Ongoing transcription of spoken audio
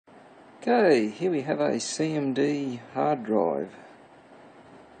Okay, here we have a CMD hard drive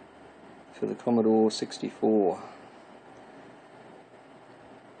for the Commodore 64.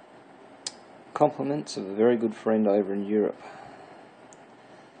 Compliments of a very good friend over in Europe.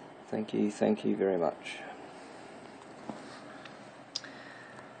 Thank you very much.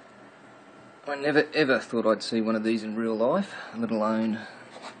 I never ever thought I'd see one of these in real life, let alone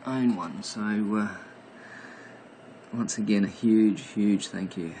own one, so once again a huge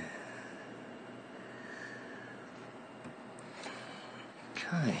thank you.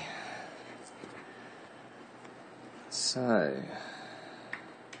 Okay, so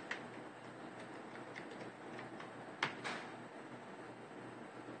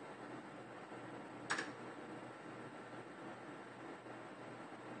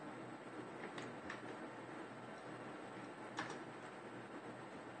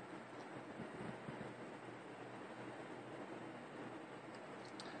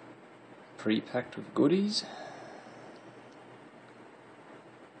pre-packed with goodies.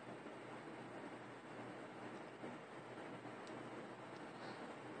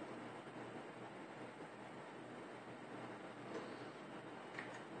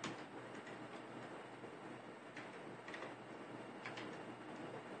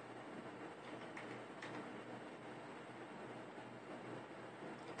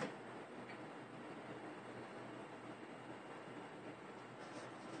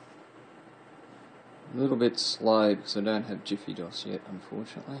 A little bit slow because I don't have Jiffy DOS yet,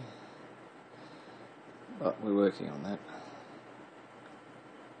 unfortunately, but we're working on that.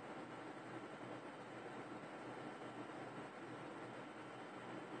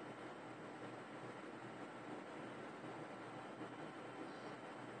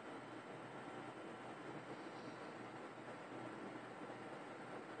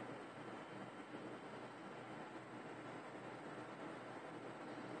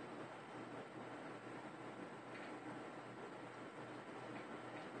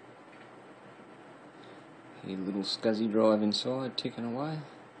 A little SCSI drive inside, ticking away.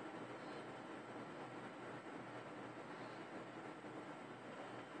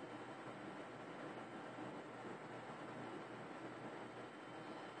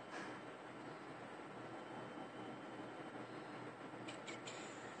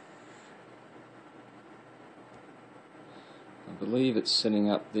 I believe it's setting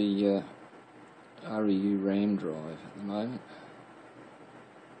up the REU RAM drive at the moment.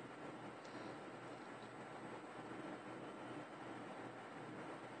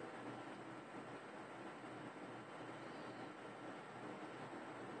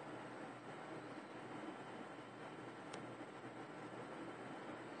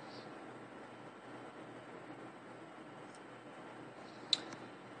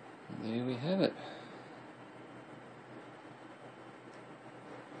 There we have it.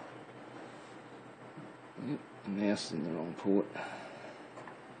 Yep, the mouse in the wrong port.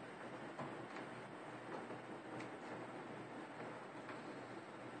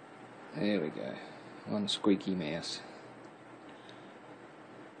 There we go. One squeaky mouse.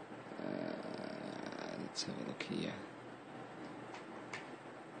 Let's have a look here.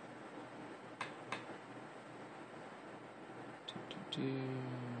 Do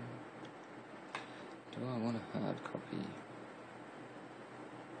I want a hard copy?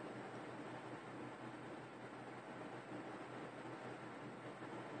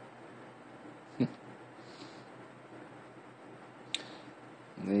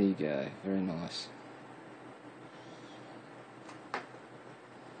 There you go, very nice. I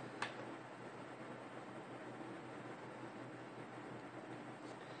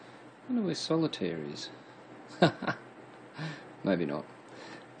wonder where Solitaire is. Maybe not.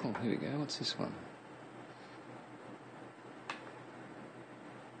 Oh, here we go, what's this one?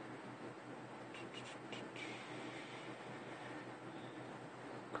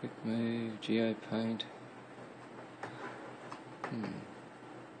 Quick move, GeoPaint.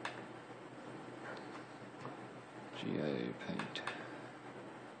 GeoPaint.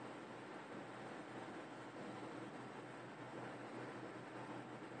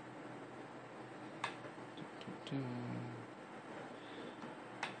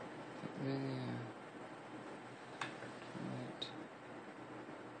 There. Right.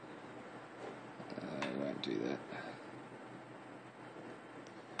 I won't do that.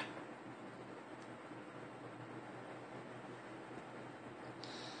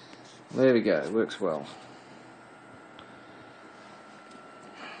 There we go, it works well.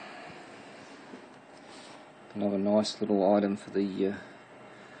 Another nice little item for the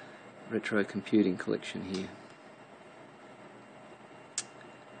retro computing collection here.